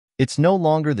It's no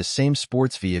longer the same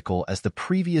sports vehicle as the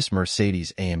previous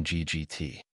Mercedes-AMG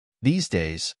GT. These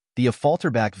days, the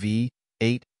Affolterback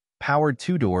V8 powered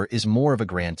two-door is more of a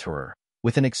grand tourer,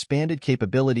 with an expanded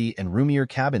capability and roomier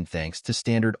cabin thanks to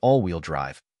standard all-wheel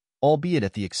drive, albeit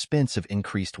at the expense of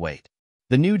increased weight.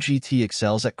 The new GT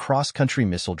excels at cross-country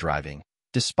missile driving,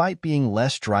 despite being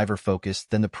less driver-focused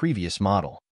than the previous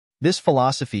model. This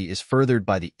philosophy is furthered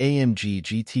by the AMG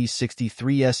GT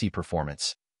 63 SE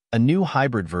Performance, a new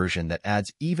hybrid version that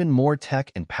adds even more tech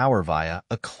and power via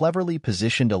a cleverly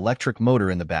positioned electric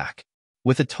motor in the back.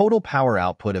 With a total power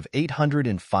output of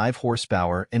 805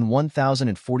 horsepower and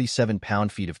 1,047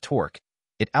 pound-feet of torque,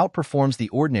 it outperforms the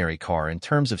ordinary car in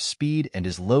terms of speed and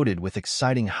is loaded with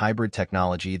exciting hybrid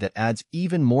technology that adds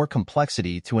even more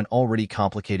complexity to an already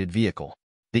complicated vehicle.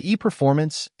 The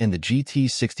E-Performance and the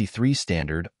GT63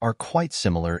 Standard are quite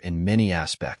similar in many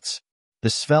aspects. The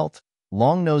svelte,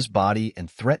 long-nosed body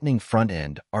and threatening front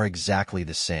end are exactly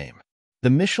the same. The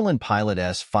Michelin Pilot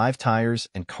S5 tires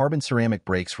and carbon ceramic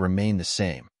brakes remain the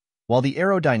same, while the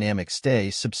aerodynamics stay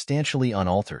substantially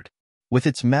unaltered. With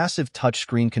its massive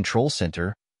touchscreen control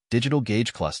center, digital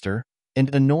gauge cluster,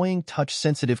 and annoying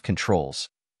touch-sensitive controls,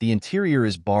 the interior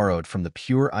is borrowed from the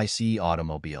pure ICE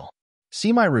automobile.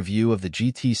 See my review of the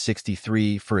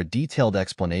GT63 for a detailed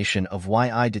explanation of why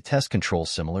I detest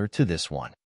controls similar to this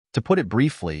one. To put it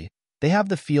briefly, they have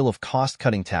the feel of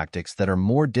cost-cutting tactics that are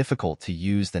more difficult to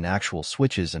use than actual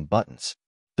switches and buttons.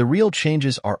 The real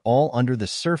changes are all under the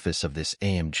surface of this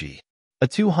AMG. A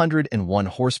 201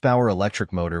 horsepower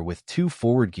electric motor with 2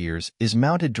 forward gears is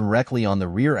mounted directly on the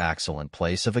rear axle in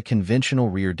place of a conventional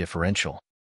rear differential.